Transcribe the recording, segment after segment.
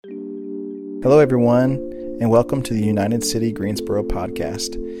Hello, everyone, and welcome to the United City Greensboro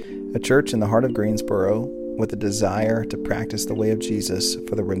podcast, a church in the heart of Greensboro with a desire to practice the way of Jesus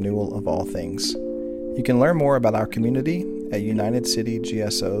for the renewal of all things. You can learn more about our community at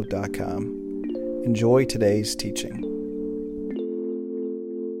unitedcitygso.com. Enjoy today's teaching.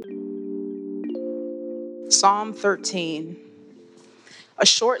 Psalm 13, a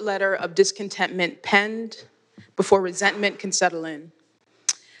short letter of discontentment penned before resentment can settle in.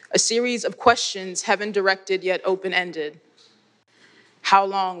 A series of questions heaven directed yet open-ended. How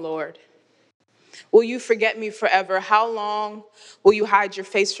long, Lord? Will you forget me forever? How long will you hide your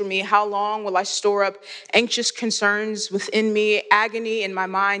face from me? How long will I store up anxious concerns within me, agony in my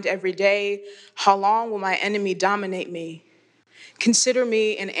mind every day? How long will my enemy dominate me? Consider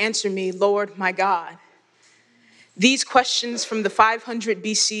me and answer me, Lord, my God. These questions from the 500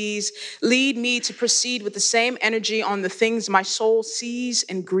 BCs lead me to proceed with the same energy on the things my soul sees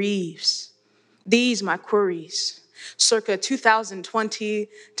and grieves. These my queries, circa 2020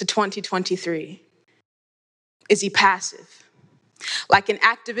 to 2023. Is he passive? Like an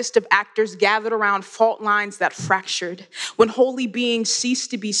activist of actors gathered around fault lines that fractured, when holy beings cease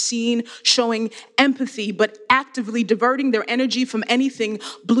to be seen, showing empathy, but actively diverting their energy from anything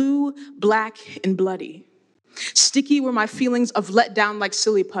blue, black, and bloody. Sticky were my feelings of let down like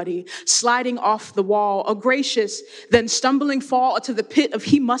silly putty, sliding off the wall, a gracious, then stumbling fall into the pit of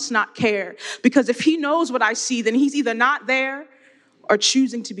he must not care. Because if he knows what I see, then he's either not there or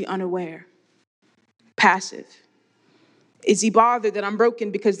choosing to be unaware. Passive. Is he bothered that I'm broken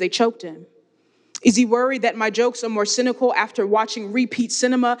because they choked him? Is he worried that my jokes are more cynical after watching repeat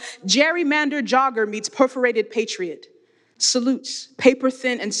cinema? Gerrymandered jogger meets perforated patriot. Salutes, paper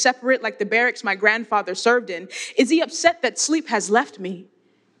thin and separate like the barracks my grandfather served in. Is he upset that sleep has left me?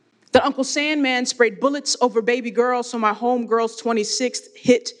 That Uncle Sandman sprayed bullets over baby girls so my homegirl's 26th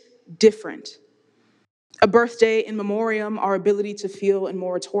hit different. A birthday in memoriam, our ability to feel in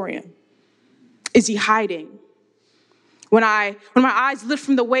moratorium. Is he hiding? When my eyes lift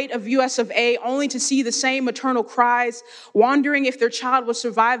from the weight of US of A, only to see the same maternal cries, wondering if their child will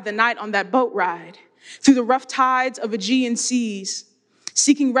survive the night on that boat ride, through the rough tides of Aegean seas,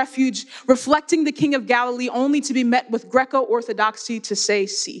 seeking refuge, reflecting the King of Galilee, only to be met with Greco-Orthodoxy to say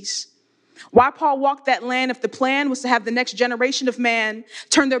cease. Why Paul walked that land if the plan was to have the next generation of man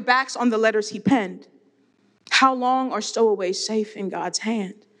turn their backs on the letters he penned? How long are stowaways safe in God's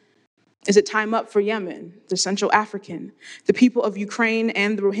hand? Is it time up for Yemen, the Central African, the people of Ukraine,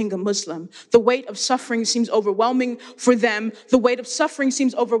 and the Rohingya Muslim? The weight of suffering seems overwhelming for them. The weight of suffering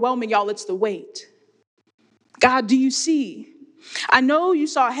seems overwhelming, y'all. It's the weight. God, do you see? I know you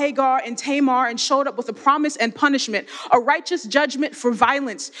saw Hagar and Tamar and showed up with a promise and punishment, a righteous judgment for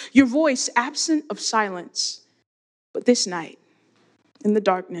violence, your voice absent of silence. But this night, in the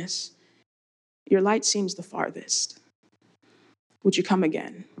darkness, your light seems the farthest. Would you come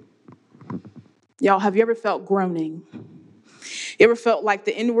again? Y'all, have you ever felt groaning? You ever felt like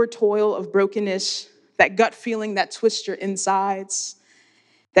the inward toil of brokenness, that gut feeling that twists your insides,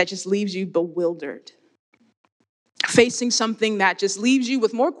 that just leaves you bewildered? Facing something that just leaves you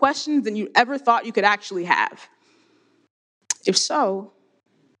with more questions than you ever thought you could actually have. If so,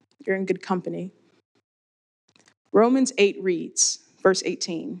 you're in good company. Romans 8 reads, verse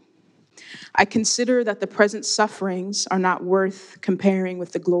 18, I consider that the present sufferings are not worth comparing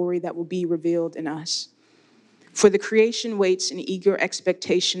with the glory that will be revealed in us. For the creation waits in eager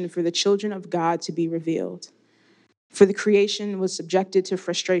expectation for the children of God to be revealed. For the creation was subjected to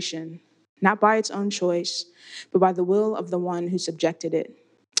frustration, not by its own choice, but by the will of the one who subjected it,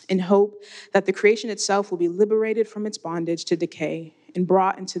 in hope that the creation itself will be liberated from its bondage to decay and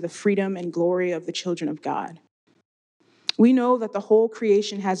brought into the freedom and glory of the children of God. We know that the whole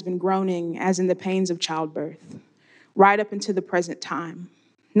creation has been groaning as in the pains of childbirth, right up into the present time.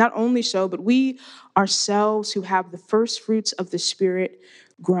 Not only so, but we ourselves who have the first fruits of the Spirit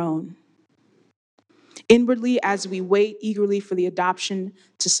groan inwardly as we wait eagerly for the adoption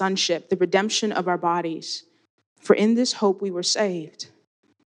to sonship, the redemption of our bodies. For in this hope we were saved.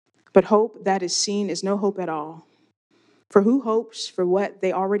 But hope that is seen is no hope at all. For who hopes for what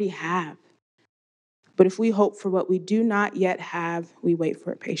they already have? But if we hope for what we do not yet have, we wait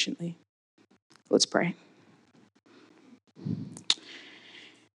for it patiently. Let's pray.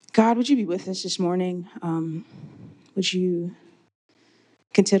 God, would you be with us this morning? Would you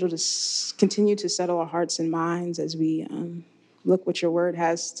continue to settle our hearts and minds as we look what your word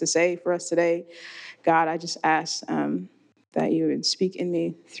has to say for us today? God, I just ask that you would speak in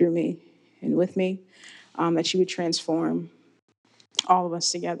me, through me, and with me, that you would transform all of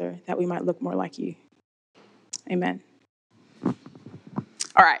us together, that we might look more like you. Amen.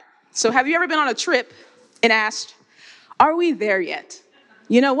 All right. So have you ever been on a trip and asked, are we there yet?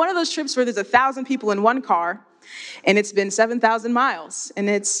 You know, one of those trips where there's 1,000 people in one car and it's been 7,000 miles and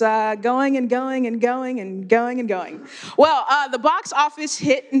it's going and going and going and going and going. Well, the box office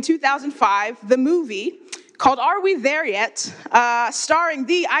hit in 2005, the movie called Are We There Yet? Starring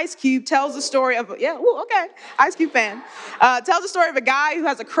the Ice Cube, tells the story of, Ice Cube fan. Tells the story of a guy who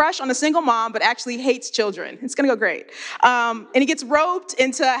has a crush on a single mom but actually hates children. It's gonna go great. And he gets roped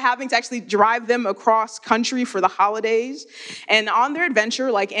into having to actually drive them across country for the holidays. And on their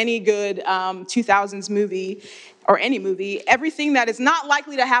adventure, like any good 2000s movie, or any movie, everything that is not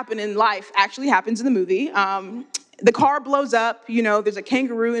likely to happen in life actually happens in the movie. The car blows up, you know, there's a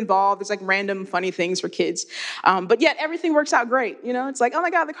kangaroo involved, there's like random funny things for kids. But yet everything works out great, you know? It's like, oh my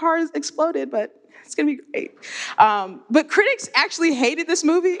God, the car has exploded, but it's gonna be great. But critics actually hated this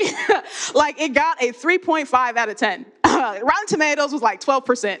movie. Like it got a 3.5 out of 10. Rotten Tomatoes was like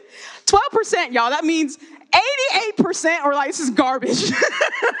 12%. 12%, y'all, that means 88% or like, this is garbage.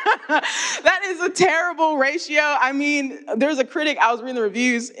 That is a terrible ratio. I mean, there's a critic, I was reading the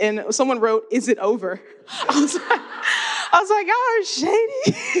reviews and someone wrote, is it over? I was like, y'all are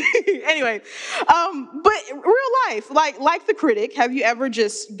shady. Anyway, but real life, like the critic, have you ever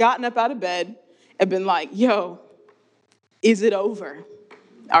just gotten up out of bed and been like, yo, is it over?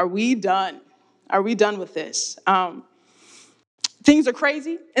 Are we done? Are we done with this? Things are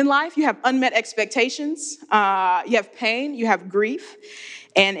crazy in life. You have unmet expectations. You have pain. You have grief.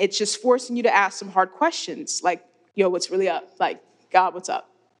 And it's just forcing you to ask some hard questions like, yo, what's really up? Like, God, what's up?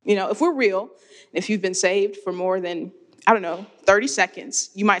 You know, if we're real, if you've been saved for more than, 30 seconds,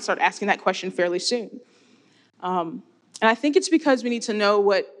 you might start asking that question fairly soon. And I think it's because we need to know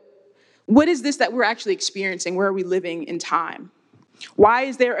what is this that we're actually experiencing? Where are we living in time? Why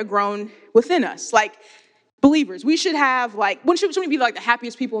is there a groan within us? Like, believers, we should have shouldn't we be like the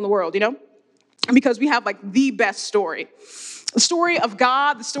happiest people in the world, you know? Because we have like the best story. The story of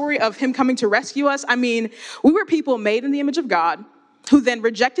God, the story of him coming to rescue us. I mean, we were people made in the image of God who then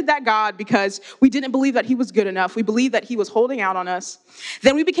rejected that God because we didn't believe that he was good enough. We believed that he was holding out on us.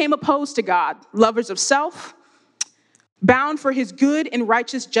 Then we became opposed to God, lovers of self, bound for his good and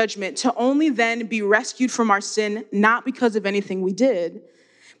righteous judgment, to only then be rescued from our sin, not because of anything we did,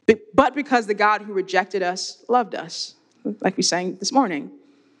 but because the God who rejected us loved us, like we sang this morning,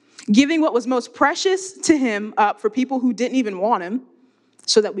 giving what was most precious to him up for people who didn't even want him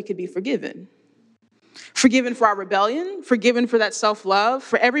so that we could be forgiven. Forgiven for our rebellion, forgiven for that self-love,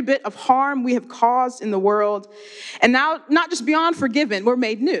 for every bit of harm we have caused in the world. And now, not just beyond forgiven, we're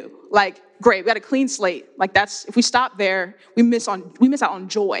made new. Like, great, we got a clean slate. Like if we stop there, we miss out on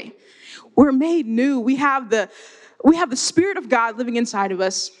joy. We're made new. We have the Spirit of God living inside of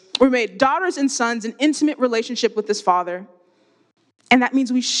us. We're made daughters and sons in intimate relationship with this Father. And that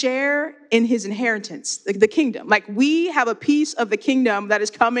means we share in his inheritance, the kingdom. Like we have a piece of the kingdom that is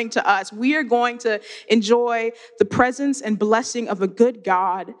coming to us. We are going to enjoy the presence and blessing of a good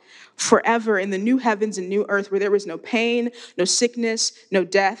God forever in the new heavens and new earth where there is no pain, no sickness, no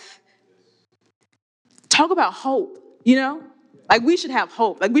death. Talk about hope, you know? Like we should have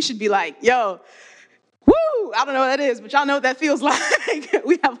hope. Like we should be like, yo, woo! I don't know what that is, but y'all know what that feels like.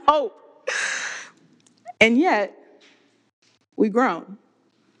 We have hope. And yet, we groan.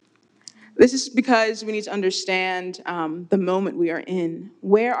 This is because we need to understand the moment we are in.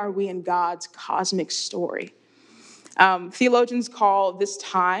 Where are we in God's cosmic story? Theologians call this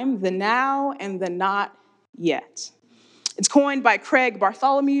time the now and the not yet. It's coined by Craig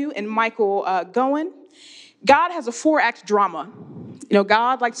Bartholomew and Michael Goen. God has a 4-act drama. You know,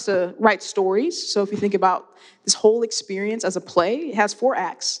 God likes to write stories. So if you think about this whole experience as a play, it has 4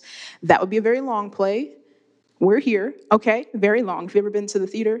 acts. That would be a very long play. We're here, okay, very long. Have you ever been to the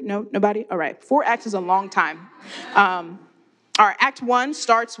theater? No, nobody? All right, 4 acts is a long time. All right, Act 1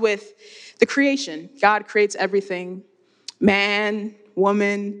 starts with the creation. God creates everything, man,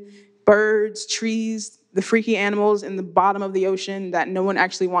 woman, birds, trees, the freaky animals in the bottom of the ocean that no one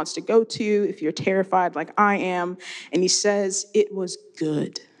actually wants to go to if you're terrified like I am. And he says, it was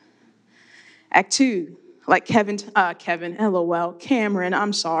good. Act 2. Like Cameron,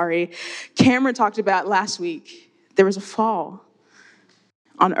 I'm sorry. Cameron talked about last week, there was a fall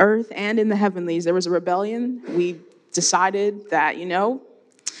on earth and in the heavenlies. There was a rebellion. We decided that,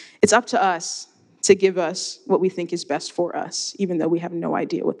 it's up to us to give us what we think is best for us, even though we have no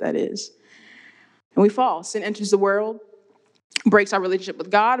idea what that is. And we fall. Sin enters the world, breaks our relationship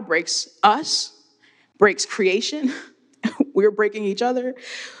with God, breaks us, breaks creation. We're breaking each other.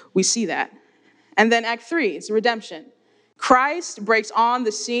 We see that. And then Act 3, it's redemption. Christ breaks on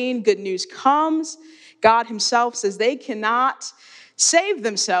the scene. Good news comes. God himself says they cannot save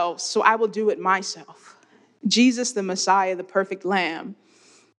themselves, so I will do it myself. Jesus, the Messiah, the perfect Lamb,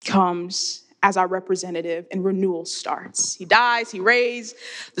 comes as our representative, and renewal starts. He dies, he raised,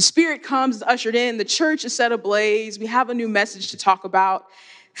 the Spirit comes, ushered in, the church is set ablaze. We have a new message to talk about.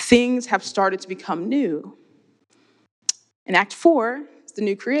 Things have started to become new. In Act 4, it's the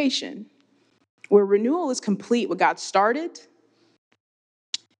new creation, where renewal is complete. What God started,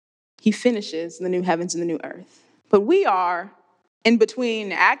 he finishes in the new heavens and the new earth. But we are in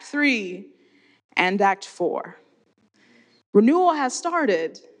between Act 3 and Act 4. Renewal has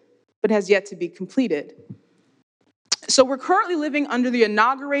started, but has yet to be completed. So we're currently living under the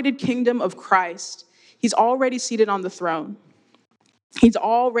inaugurated kingdom of Christ. He's already seated on the throne. He's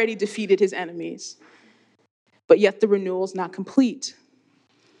already defeated his enemies. But yet the renewal is not complete.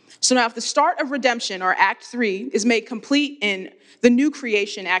 So now if the start of redemption, or Act 3, is made complete in the new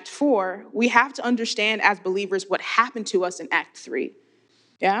creation, Act 4, we have to understand as believers what happened to us in Act 3.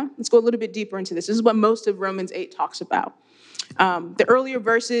 Yeah? Let's go a little bit deeper into this. This is what most of Romans 8 talks about. The earlier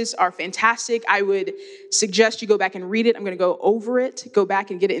verses are fantastic. I would suggest you go back and read it. I'm going to go over it. Go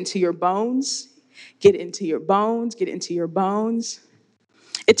back and get it into your bones. Get it into your bones. Get it into your bones.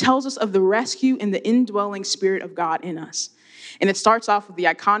 It tells us of the rescue and the indwelling Spirit of God in us. And it starts off with the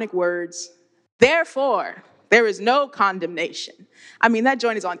iconic words, therefore, there is no condemnation. I mean, that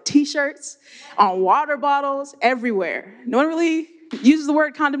joint is on T-shirts, on water bottles, everywhere. No one really uses the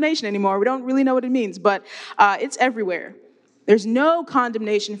word condemnation anymore. We don't really know what it means, but it's everywhere. There's no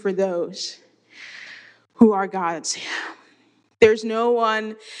condemnation for those who are God's. There's no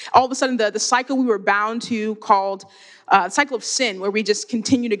one, all of a sudden, the cycle we were bound to called cycle of sin, where we just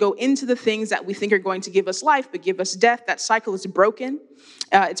continue to go into the things that we think are going to give us life, but give us death. That cycle is broken.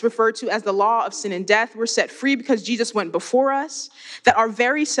 It's referred to as the law of sin and death. We're set free because Jesus went before us, that our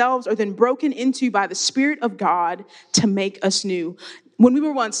very selves are then broken into by the Spirit of God to make us new. When we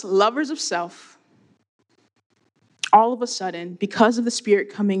were once lovers of self, all of a sudden, because of the Spirit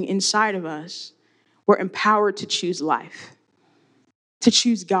coming inside of us, we're empowered to choose life, to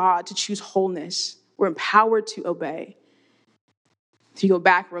choose God, to choose wholeness. We're empowered to obey. If you go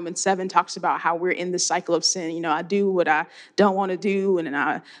back, Romans 7 talks about how we're in the cycle of sin. You know, I do what I don't want to do, and then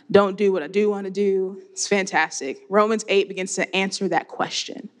I don't do what I do want to do. It's fantastic. Romans 8 begins to answer that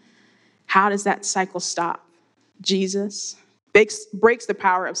question. How does that cycle stop? Jesus breaks the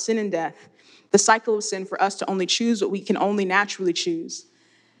power of sin and death, the cycle of sin, for us to only choose what we can only naturally choose,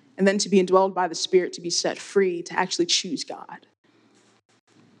 and then to be indwelled by the Spirit, to be set free, to actually choose God.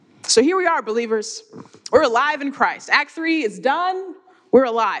 So here we are, believers. We're alive in Christ. Act 3 is done. We're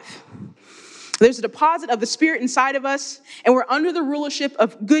alive. There's a deposit of the Spirit inside of us, and we're under the rulership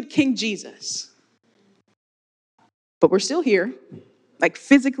of good King Jesus. But we're still here, like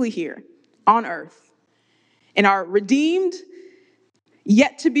physically here on earth, in our redeemed,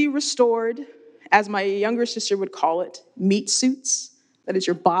 yet to be restored, as my younger sister would call it, meat suits. That is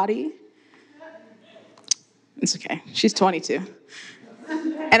your body. It's okay. She's 22.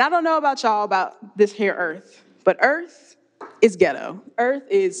 And I don't know about y'all about this here earth, but earth is ghetto. Earth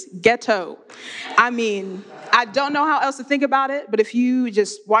is ghetto. I mean, I don't know how else to think about it, but if you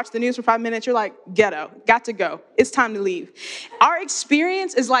just watch the news for 5 minutes, you're like, ghetto, got to go. It's time to leave. Our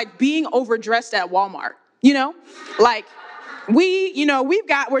experience is like being overdressed at Walmart, you know? Like,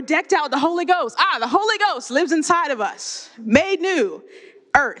 we're decked out with the Holy Ghost. The Holy Ghost lives inside of us. Made new.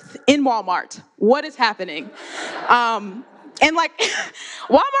 Earth in Walmart. What is happening? And like,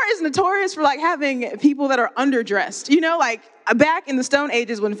 Walmart is notorious for like having people that are underdressed. You know, like back in the Stone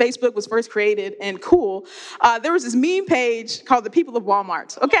Ages when Facebook was first created and cool, there was this meme page called The People of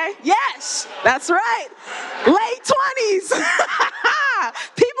Walmart. Okay? Yes, that's right. Late 20s.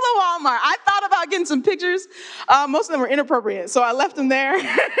 People of Walmart. I thought about getting some pictures. Most of them were inappropriate, so I left them there.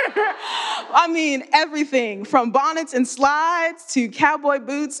 I mean, everything from bonnets and slides to cowboy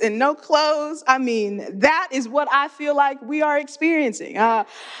boots and no clothes. I mean, that is what I feel like we are experiencing.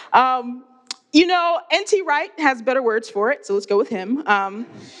 N.T. Wright has better words for it, so let's go with him.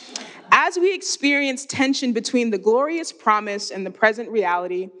 As we experience tension between the glorious promise and the present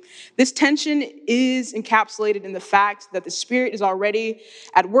reality, this tension is encapsulated in the fact that the Spirit is already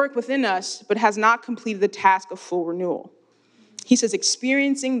at work within us, but has not completed the task of full renewal. He says,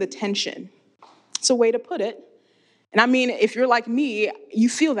 experiencing the tension. It's a way to put it. And I mean, if you're like me, you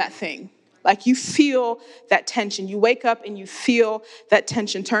feel that thing. Like you feel that tension. You wake up and you feel that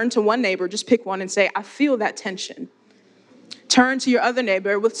tension. Turn to one neighbor, just pick one and say, I feel that tension. Turn to your other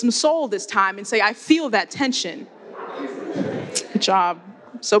neighbor with some soul this time and say, I feel that tension. Good job.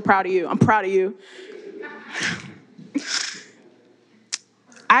 I'm so proud of you. I'm proud of you.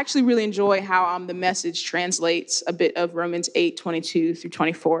 I actually really enjoy how the Message translates a bit of Romans 8:22 through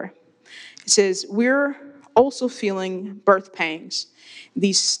 24. It says, we're also feeling birth pangs.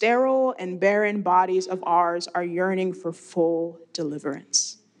 These sterile and barren bodies of ours are yearning for full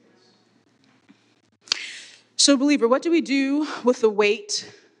deliverance. So, believer, what do we do with the weight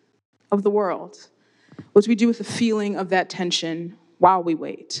of the world? What do we do with the feeling of that tension while we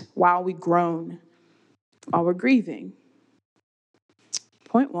wait, while we groan, while we're grieving?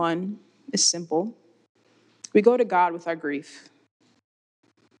 Point one is simple. We go to God with our grief.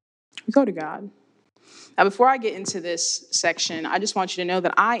 We go to God. Now, before I get into this section, I just want you to know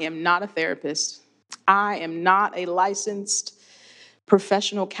that I am not a therapist. I am not a licensed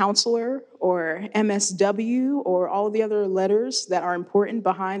professional counselor or MSW or all of the other letters that are important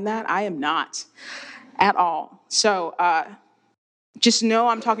behind that. I am not at all. So just know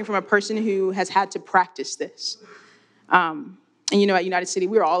I'm talking from a person who has had to practice this. And at United City,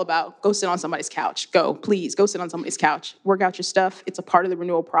 we're all about go sit on somebody's couch. Please, go sit on somebody's couch. Work out your stuff. It's a part of the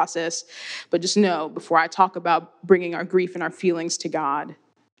renewal process. But just know, before I talk about bringing our grief and our feelings to God,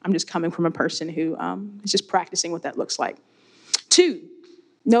 I'm just coming from a person who is just practicing what that looks like. 2,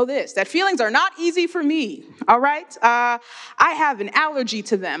 know this, that feelings are not easy for me, all right? I have an allergy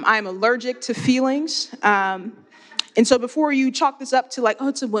to them. I'm allergic to feelings. And so before you chalk this up to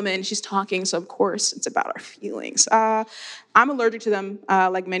it's a woman, she's talking, so of course it's about our feelings. I'm allergic to them,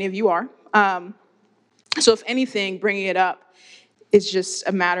 like many of you are. So if anything, bringing it up is just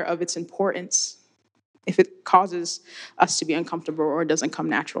a matter of its importance, if it causes us to be uncomfortable or it doesn't come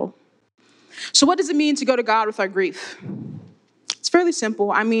natural. So what does it mean to go to God with our grief? It's fairly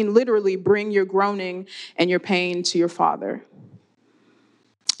simple. I mean, literally bring your groaning and your pain to your Father.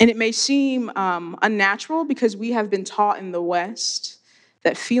 And it may seem unnatural because we have been taught in the West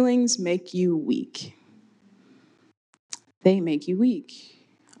that feelings make you weak. They make you weak.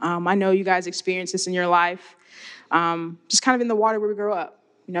 I know you guys experience this in your life, just kind of in the water where we grow up.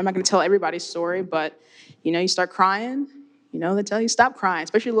 I'm not going to tell everybody's story, but, you start crying, they tell you stop crying,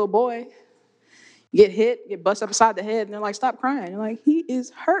 especially a little boy. You get hit, get busted upside the head, and they're like, stop crying. You're like, he is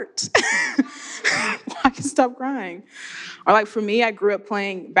hurt. Why can you stop crying? Or for me, I grew up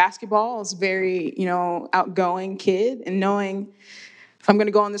playing basketball. I was a very, outgoing kid. And knowing if I'm going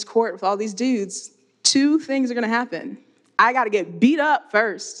to go on this court with all these dudes, 2 things are going to happen. I got to get beat up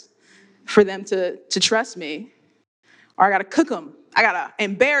first for them to trust me. Or I got to cook them. I got to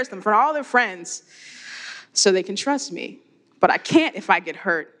embarrass them in front of all their friends so they can trust me. But I can't if I get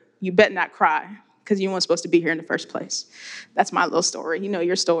hurt. You better not cry because you weren't supposed to be here in the first place. That's my little story.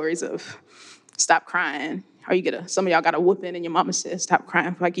 Your stories of stop crying. Or some of y'all got a whooping and your mama says, stop crying,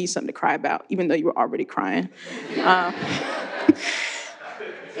 if I give you something to cry about, even though you were already crying.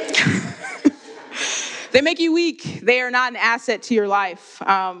 They make you weak. They are not an asset to your life.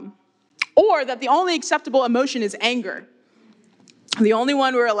 Or that the only acceptable emotion is anger. The only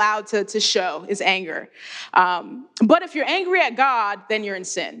one we're allowed to show is anger. But if you're angry at God, then you're in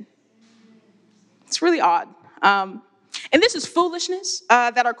sin. It's really odd. And this is foolishness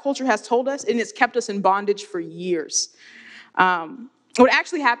that our culture has told us, and it's kept us in bondage for years. What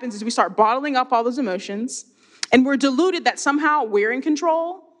actually happens is we start bottling up all those emotions, and we're deluded that somehow we're in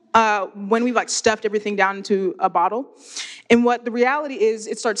control when we've stuffed everything down into a bottle. And what the reality is,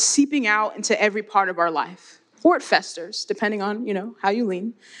 it starts seeping out into every part of our life, or it festers, depending on how you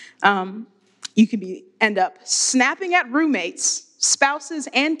lean. You could end up snapping at roommates, spouses,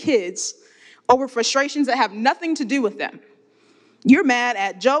 and kids over frustrations that have nothing to do with them. You're mad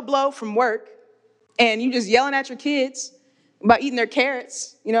at Joe Blow from work, and you just yelling at your kids about eating their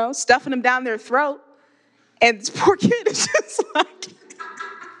carrots, stuffing them down their throat. And this poor kid is just like,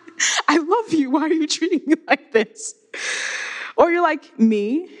 I love you. Why are you treating me like this? Or you're like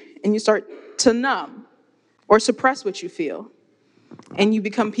me, and you start to numb or suppress what you feel. And you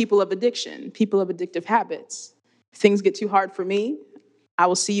become people of addiction, people of addictive habits. If things get too hard for me, I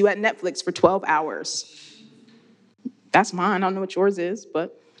will see you at Netflix for 12 hours. That's mine. I don't know what yours is,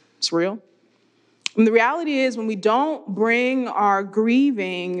 but it's real. And the reality is, when we don't bring our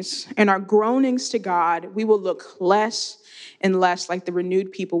grievings and our groanings to God, we will look less and less like the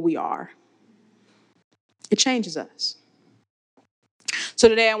renewed people we are. It changes us. So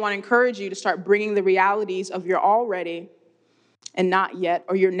today I want to encourage you to start bringing the realities of your already and not yet,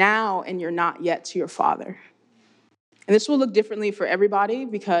 or your now and your not yet to your Father. And this will look differently for everybody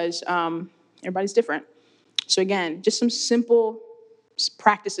because everybody's different. So again, just some simple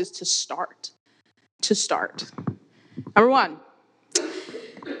practices to start. Number 1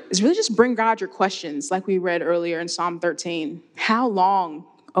 is really just bring God your questions, like we read earlier in Psalm 13. How long,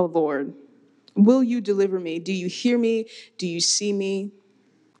 O Lord, will you deliver me? Do you hear me? Do you see me?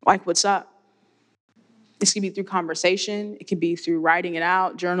 Like, what's up? This can be through conversation. It can be through writing it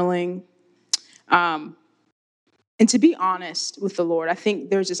out, journaling. And to be honest with the Lord, I think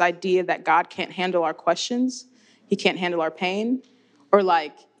there's this idea that God can't handle our questions. He can't handle our pain, or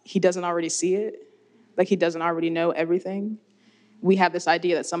like he doesn't already see it, like he doesn't already know everything. We have this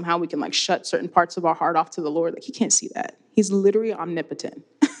idea that somehow we can like shut certain parts of our heart off to the Lord. Like he can't see that. He's literally omnipotent.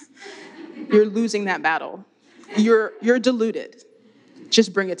 You're losing that battle. You're deluded.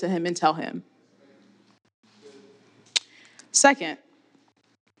 Just bring it to him and tell him. Second,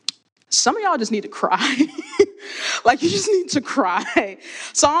 some of y'all just need to cry. Like you just need to cry.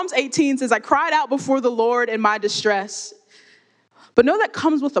 Psalms 18 says, I cried out before the Lord in my distress. But know that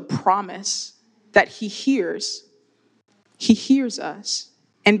comes with a promise that he hears. He hears us.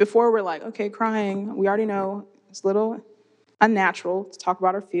 And before we're like, okay, crying, we already know it's a little unnatural to talk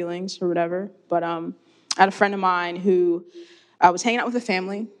about our feelings or whatever. But I had a friend of mine who was hanging out with a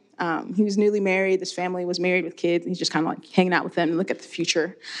family. He was newly married. This family was married with kids. And he's just kind of like hanging out with them and look at the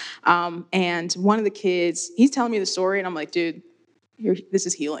future. And one of the kids, he's telling me the story, and I'm like, dude, this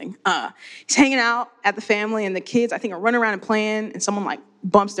is healing. He's hanging out at the family, and the kids, I think, are running around and playing, and someone like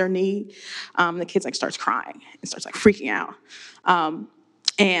bumps their knee. The kid's like starts crying and starts like freaking out.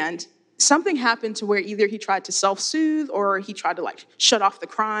 And something happened to where either he tried to self-soothe or he tried to like shut off the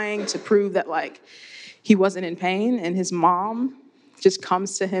crying to prove that like he wasn't in pain. And his mom just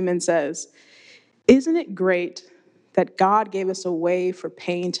comes to him and says, isn't it great that God gave us a way for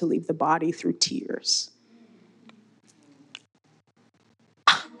pain to leave the body through tears?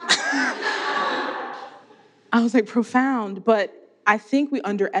 I was like, profound, but I think we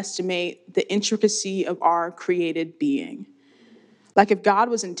underestimate the intricacy of our created being. Like if God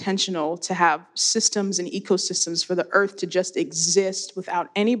was intentional to have systems and ecosystems for the earth to just exist without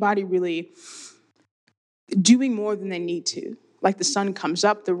anybody really doing more than they need to, like the sun comes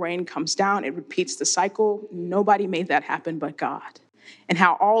up, the rain comes down, it repeats the cycle. Nobody made that happen but God. And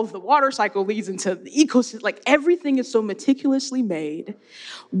how all of the water cycle leads into the ecosystem, like everything is so meticulously made.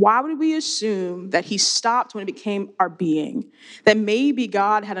 Why would we assume that he stopped when it became our being? That maybe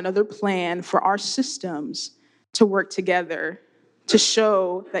God had another plan for our systems to work together to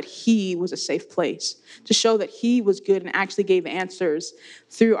show that he was a safe place, to show that he was good and actually gave answers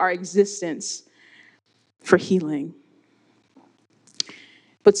through our existence for healing.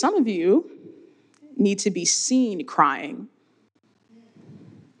 But some of you need to be seen crying.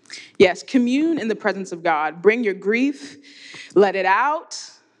 Yes, commune in the presence of God. Bring your grief, let it out.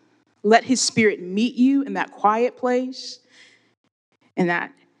 Let his spirit meet you in that quiet place, in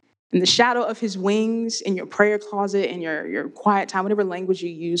the shadow of his wings, in your prayer closet, in your quiet time, whatever language you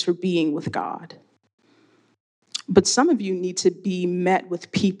use for being with God. But some of you need to be met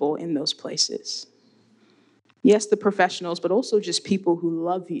with people in those places. Yes, the professionals, but also just people who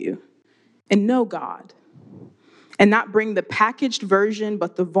love you and know God. And not bring the packaged version,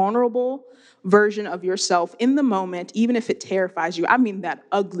 but the vulnerable version of yourself in the moment, even if it terrifies you. I mean that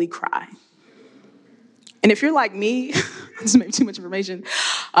ugly cry. And if you're like me, this may be too much information,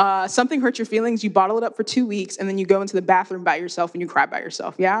 something hurt your feelings, you bottle it up for 2 weeks, and then you go into the bathroom by yourself and you cry by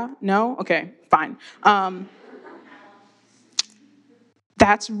yourself. Yeah? No? Okay, fine.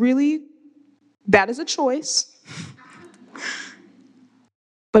 That is a choice.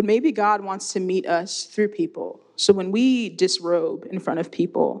 But maybe God wants to meet us through people. So when we disrobe in front of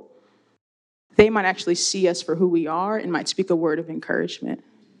people, they might actually see us for who we are and might speak a word of encouragement.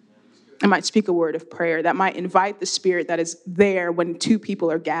 It might speak a word of prayer that might invite the spirit that is there when two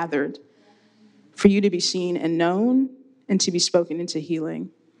people are gathered for you to be seen and known and to be spoken into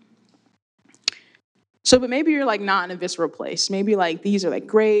healing. So, but maybe you're like not in a visceral place. Maybe like these are like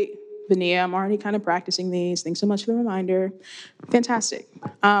great, Vania, I'm already kind of practicing these. Thanks so much for the reminder. Fantastic.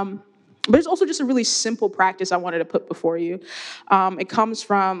 But it's also just a really simple practice I wanted to put before you. It comes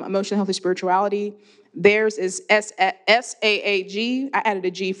from Emotional Healthy Spirituality. Theirs is SAAG. I added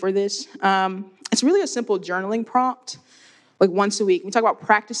a G for this. It's really a simple journaling prompt, like once a week. We talk about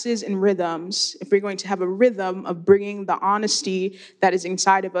practices and rhythms. If we're going to have a rhythm of bringing the honesty that is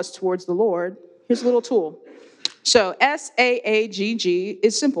inside of us towards the Lord, here's a little tool. So SAAGG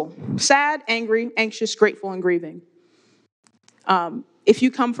is simple. Sad, angry, anxious, grateful, and grieving. If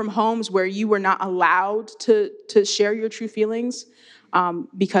you come from homes where you were not allowed to share your true feelings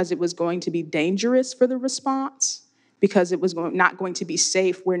because it was going to be dangerous for the response, because it was not going to be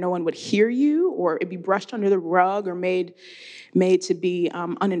safe where no one would hear you or it'd be brushed under the rug or made to be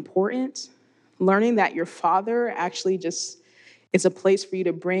unimportant, learning that your Father actually just is a place for you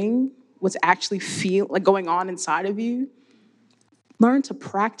to bring what's actually like going on inside of you. Learn to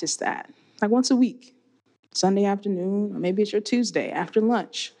practice that, like once a week. Sunday afternoon, or maybe it's your Tuesday after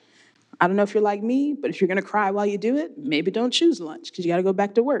lunch. I don't know if you're like me, but if you're going to cry while you do it, maybe don't choose lunch because you got to go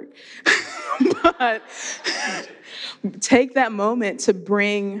back to work. But take that moment to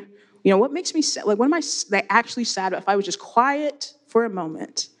bring, what makes me sad? Like, what am I actually sad about? If I was just quiet for a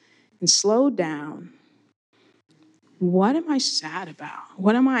moment and slow down, what am I sad about?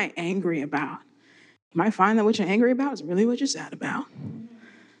 What am I angry about? You might find that what you're angry about is really what you're sad about.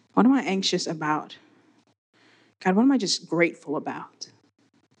 What am I anxious about? God, what am I just grateful about?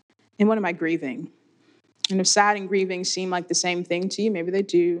 And what am I grieving? And if sad and grieving seem like the same thing to you, maybe they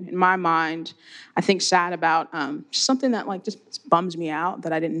do. In my mind, I think sad about something that just bums me out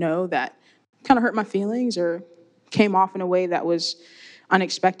that I didn't know that kind of hurt my feelings or came off in a way that was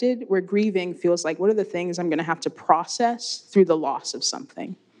unexpected, where grieving feels like, what are the things I'm going to have to process through the loss of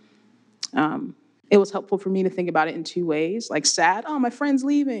something? It was helpful for me to think about it in two ways. Like sad, oh, my friend's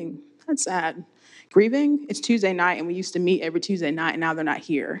leaving. That's sad. Grieving, it's Tuesday night, and we used to meet every Tuesday night, and now they're not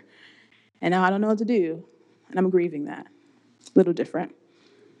here. And now I don't know what to do, and I'm grieving that. A little different.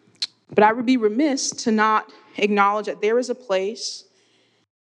 But I would be remiss to not acknowledge that there is a place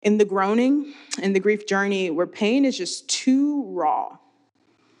in the groaning and the grief journey where pain is just too raw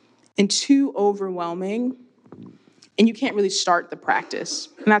and too overwhelming, and you can't really start the practice,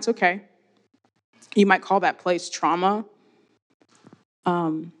 and that's okay. You might call that place trauma.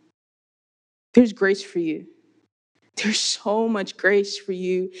 There's grace for you. There's so much grace for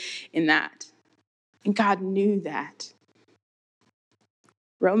you in that. And God knew that.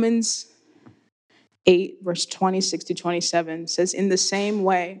 Romans 8, verse 26 to 27 says, in the same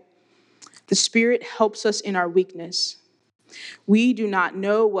way, the Spirit helps us in our weakness. We do not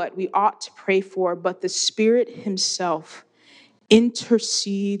know what we ought to pray for, but the Spirit himself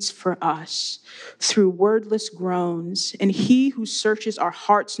intercedes for us through wordless groans. And he who searches our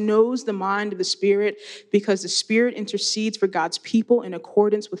hearts knows the mind of the Spirit, because the Spirit intercedes for God's people in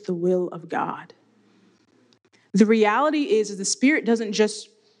accordance with the will of God. The reality is the Spirit doesn't just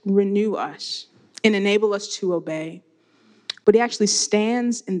renew us and enable us to obey, but he actually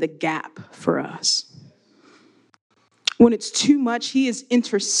stands in the gap for us. When it's too much, he is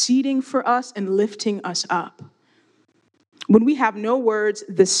interceding for us and lifting us up. When we have no words,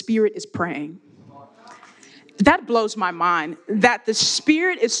 the Spirit is praying. That blows my mind, that the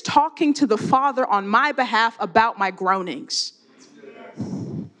Spirit is talking to the Father on my behalf about my groanings.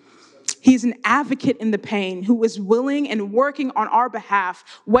 He's an advocate in the pain who is willing and working on our behalf,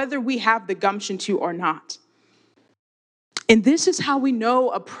 whether we have the gumption to or not. And this is how we know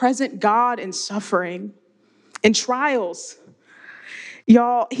a present God in suffering, in trials.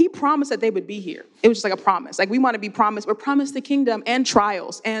 Y'all, he promised that they would be here. It was just like a promise. Like, we want to be promised. We're promised the kingdom and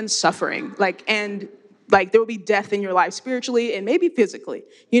trials and suffering. And there will be death in your life spiritually and maybe physically,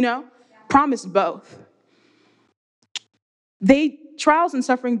 Promised both. Trials and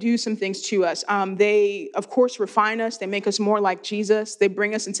suffering do some things to us. They, of course, refine us. They make us more like Jesus. They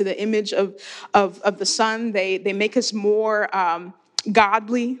bring us into the image of the Son. They make us more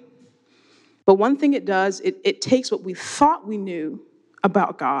godly. But one thing it does, it takes what we thought we knew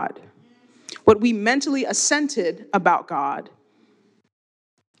about God, what we mentally assented about God,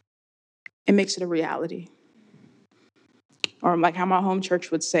 and makes it a reality. Or like how my home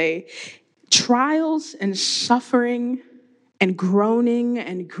church would say, trials and suffering and groaning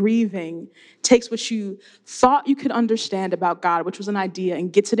and grieving takes what you thought you could understand about God, which was an idea,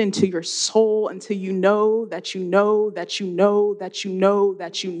 and gets it into your soul until you know that you know that you know that you know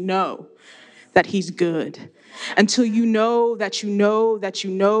that you know that he's good. Until you know that you know that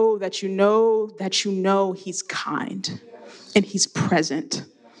you know that you know that you know he's kind and he's present.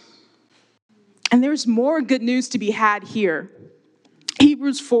 And there's more good news to be had here.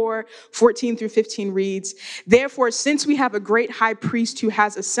 Hebrews 4, 14 through 15 reads, therefore, since we have a great high priest who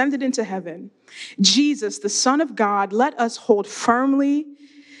has ascended into heaven, Jesus, the Son of God, let us hold firmly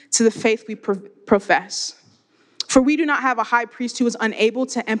to the faith we profess. For we do not have a high priest who is unable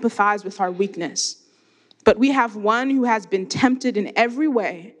to empathize with our weakness, but we have one who has been tempted in every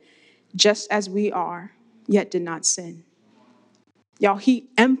way, just as we are, yet did not sin. Y'all, he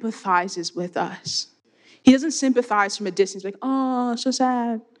empathizes with us. He doesn't sympathize from a distance, like, oh, so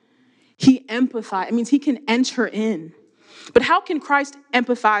sad. He empathizes. It means he can enter in. But how can Christ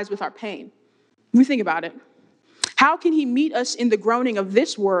empathize with our pain? If we think about it. How can he meet us in the groaning of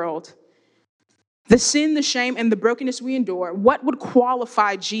this world, the sin, the shame, and the brokenness we endure? What would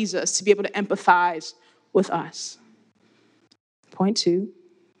qualify Jesus to be able to empathize with us? Point 2,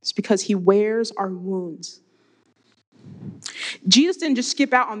 it's because he wears our wounds. Jesus didn't just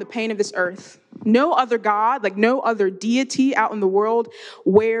skip out on the pain of this earth. No other God, like no other deity out in the world,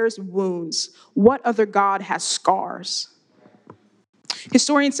 wears wounds. What other God has scars?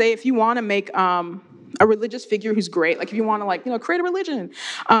 Historians say if you want to make a religious figure who's great, like if you want to create a religion,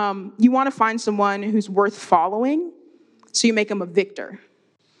 you want to find someone who's worth following, so you make him a victor,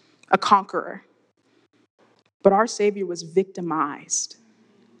 a conqueror. But our Savior was victimized,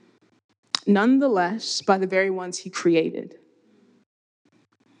 nonetheless, by the very ones he created.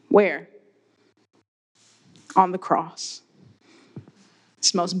 Where? On the cross.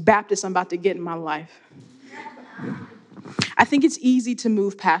 It's the most Baptist I'm about to get in my life. I think it's easy to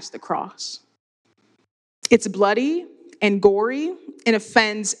move past the cross. It's bloody and gory and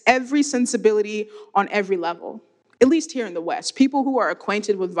offends every sensibility on every level, at least here in the West. People who are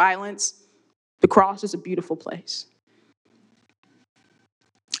acquainted with violence, the cross is a beautiful place.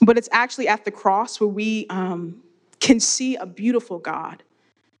 But it's actually at the cross where we can see a beautiful God.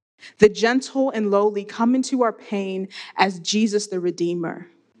 The gentle and lowly come into our pain as Jesus the Redeemer.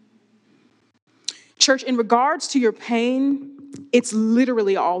 Church, in regards to your pain, it's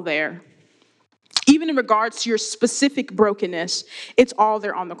literally all there. Even in regards to your specific brokenness, it's all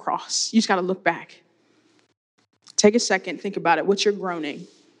there on the cross. You just got to look back. Take a second, think about it. What's your groaning?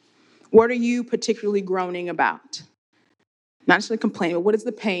 What are you particularly groaning about? Not necessarily complaining, but what is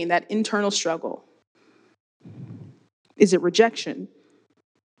the pain, that internal struggle? Is it rejection?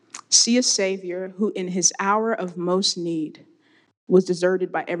 See a Savior who in his hour of most need was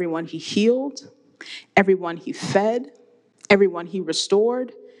deserted by everyone he healed, everyone he fed, everyone he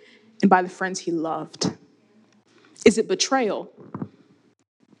restored, and by the friends he loved. Is it betrayal?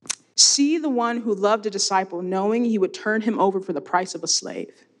 See the one who loved a disciple knowing he would turn him over for the price of a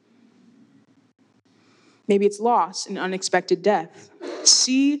slave. Maybe it's loss and unexpected death.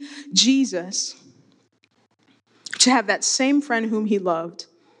 See Jesus to have that same friend whom he loved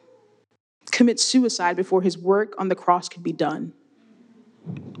commit suicide before his work on the cross could be done.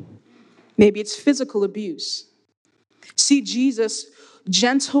 Maybe it's physical abuse. See Jesus,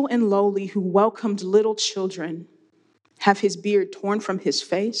 gentle and lowly, who welcomed little children, have his beard torn from his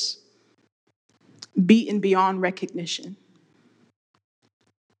face, beaten beyond recognition.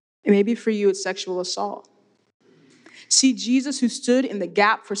 And maybe for you, it's sexual assault. See Jesus, who stood in the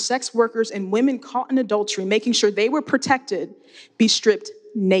gap for sex workers and women caught in adultery, making sure they were protected, be stripped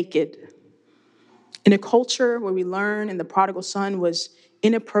naked. In a culture where we learn in the prodigal son was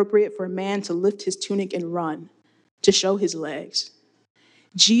inappropriate for a man to lift his tunic and run, to show his legs,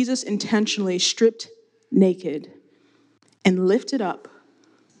 Jesus intentionally stripped naked and lifted up.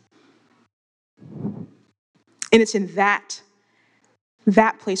 And it's in that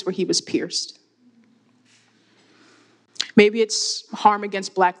place where he was pierced. Maybe it's harm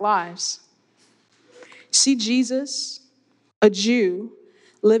against Black lives. See Jesus, a Jew,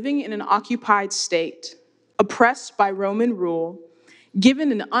 living in an occupied state, oppressed by Roman rule,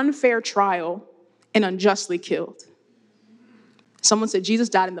 given an unfair trial, and unjustly killed. Someone said Jesus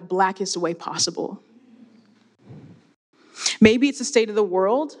died in the blackest way possible. Maybe it's the state of the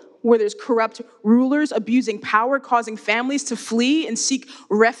world where there's corrupt rulers abusing power, causing families to flee and seek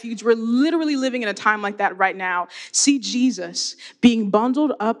refuge. We're literally living in a time like that right now. See Jesus being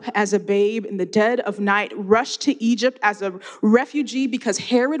bundled up as a babe in the dead of night, rushed to Egypt as a refugee because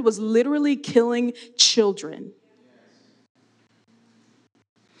Herod was literally killing children.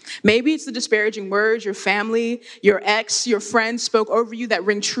 Maybe it's the disparaging words your family, your ex, your friends spoke over you that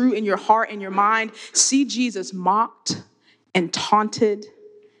ring true in your heart and your mind. See Jesus mocked and taunted,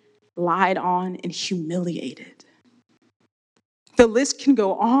 lied on, and humiliated. The list can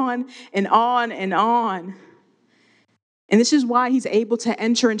go on and on and on. And this is why he's able to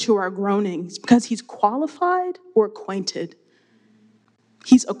enter into our groanings, because he's qualified or acquainted.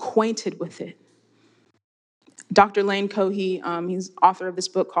 He's acquainted with it. Dr. Lane Cohey, he's author of this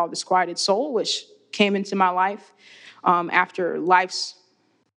book called Disquieted Soul, which came into my life after life's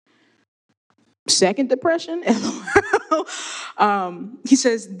second depression. He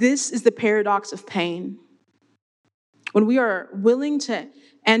says, this is the paradox of pain. When we are willing to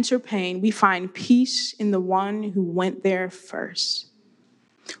enter pain, we find peace in the one who went there first.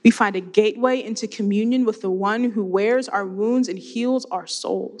 We find a gateway into communion with the one who wears our wounds and heals our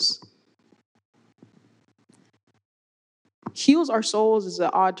souls. Heals our souls is an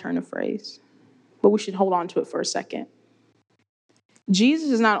odd turn of phrase, but we should hold on to it for a second.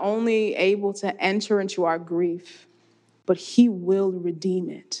 Jesus is not only able to enter into our grief, but he will redeem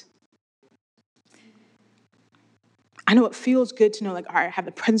it. I know it feels good to know, like, all right, I have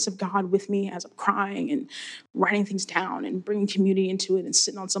the presence of God with me as I'm crying and writing things down and bringing community into it and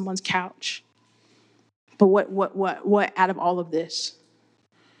sitting on someone's couch. But what out of all of this?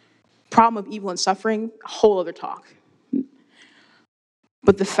 Problem of evil and suffering, a whole other talk.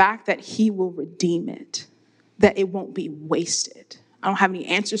 But the fact that he will redeem it, that it won't be wasted. I don't have any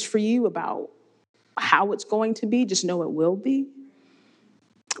answers for you about how it's going to be. Just know it will be.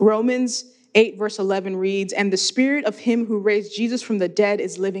 Romans 8 verse 11 reads, "And the spirit of him who raised Jesus from the dead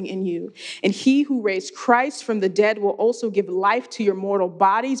is living in you. And he who raised Christ from the dead will also give life to your mortal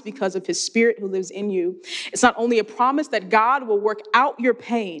bodies because of his spirit who lives in you." It's not only a promise that God will work out your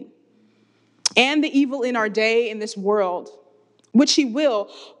pain and the evil in our day in this world, which he will,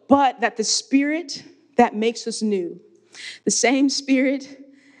 but that the spirit that makes us new, the same spirit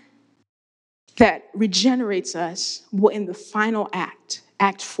that regenerates us, will in the final act,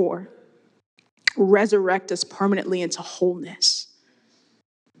 Act 4, resurrect us permanently into wholeness.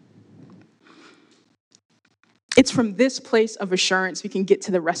 It's from this place of assurance we can get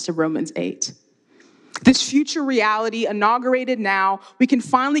to the rest of Romans 8. This future reality inaugurated now, we can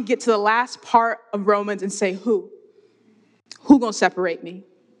finally get to the last part of Romans and say, who? Who gonna separate me?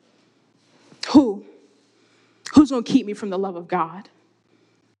 Who? Who's gonna keep me from the love of God?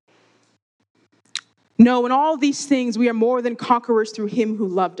 No, in all these things, we are more than conquerors through him who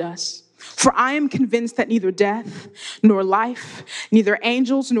loved us. For I am convinced that neither death nor life, neither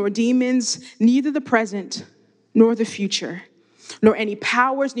angels nor demons, neither the present nor the future, nor any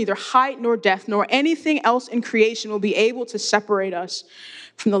powers, neither height nor depth, nor anything else in creation will be able to separate us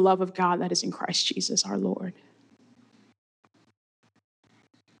from the love of God that is in Christ Jesus our Lord.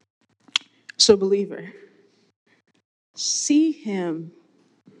 So, believer, see him.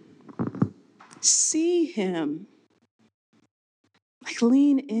 See him. Like,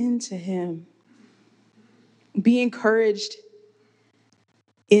 lean into him. Be encouraged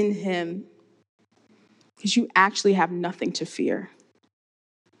in him, because you actually have nothing to fear.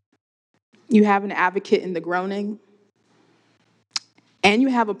 You have an advocate in the groaning, and you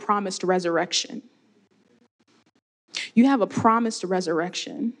have a promised resurrection. You have a promised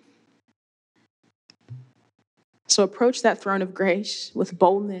resurrection. So approach that throne of grace with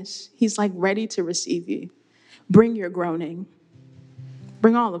boldness. He's like ready to receive you. Bring your groaning.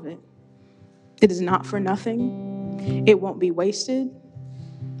 Bring all of it. It is not for nothing. It won't be wasted.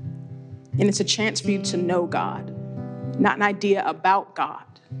 And it's a chance for you to know God. Not an idea about God,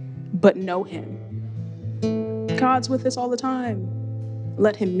 but know him. God's with us all the time.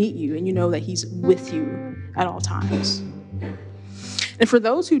 Let him meet you, and you know that he's with you at all times. And for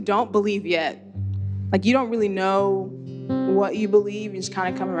those who don't believe yet, like you don't really know what you believe, you just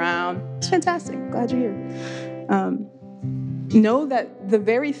kind of come around. It's fantastic. Glad you're here. Know that the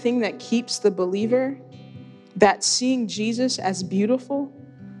very thing that keeps the believer, that seeing Jesus as beautiful,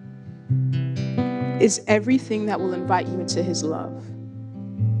 is everything that will invite you into his love.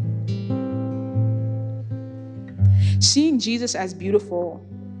 Seeing Jesus as beautiful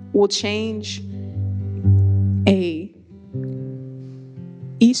will change a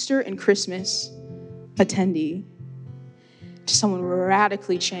Easter and Christmas attendee to someone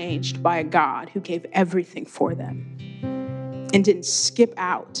radically changed by a God who gave everything for them and didn't skip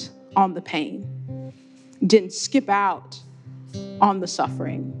out on the pain, didn't skip out on the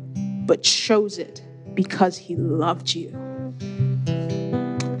suffering, but chose it because he loved you.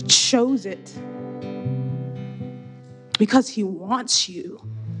 Chose it because he wants you.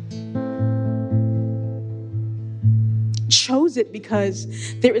 Chose it because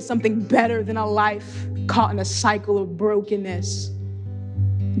there is something better than a life caught in a cycle of brokenness.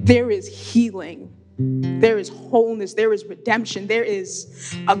 There is healing. There is wholeness. There is redemption. There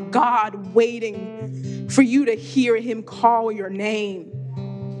is a God waiting for you to hear him call your name.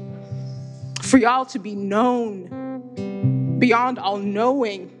 For y'all to be known beyond all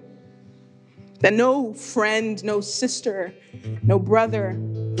knowing, that no friend, no sister, no brother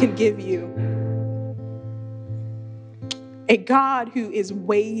can give you. A God who is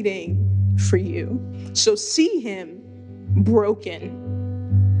waiting for you. So see him broken.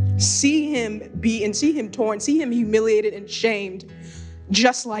 See him beaten, see him torn, see him humiliated and shamed,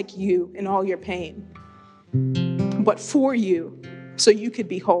 just like you in all your pain. But for you, so you could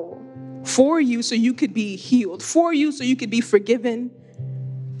be whole. For you, so you could be healed. For you, so you could be forgiven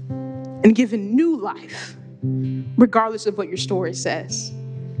and given new life, regardless of what your story says.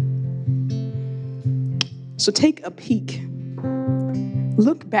 So take a peek.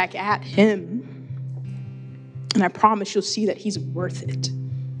 Look back at him, and I promise you'll see that he's worth it.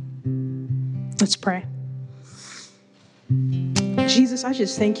 Let's pray. Jesus, I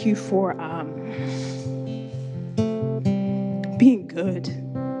just thank you for being good,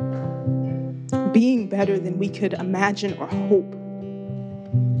 being better than we could imagine or hope,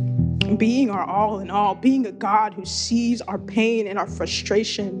 being our all in all, being a God who sees our pain and our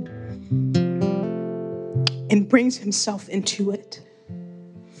frustration and brings himself into it.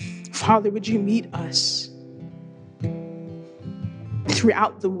 Father, would you meet us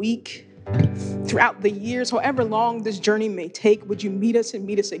throughout the week, throughout the years, however long this journey may take? Would you meet us and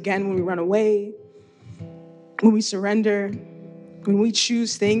meet us again when we run away, when we surrender, when we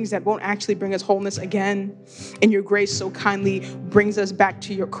choose things that won't actually bring us wholeness again, and your grace so kindly brings us back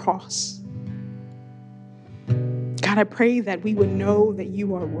to your cross? God, I pray that we would know that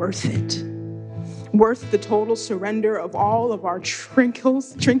you are worth it, worth the total surrender of all of our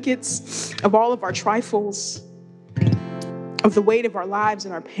trinkets, of all of our trifles, of the weight of our lives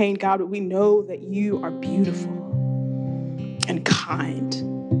and our pain. God, but we know that you are beautiful and kind,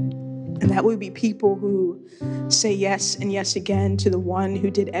 and that we be people who say yes and yes again to the one who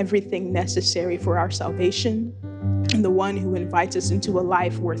did everything necessary for our salvation and the one who invites us into a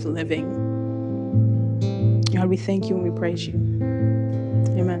life worth living. God, we thank you and we praise you.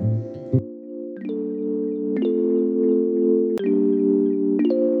 Amen.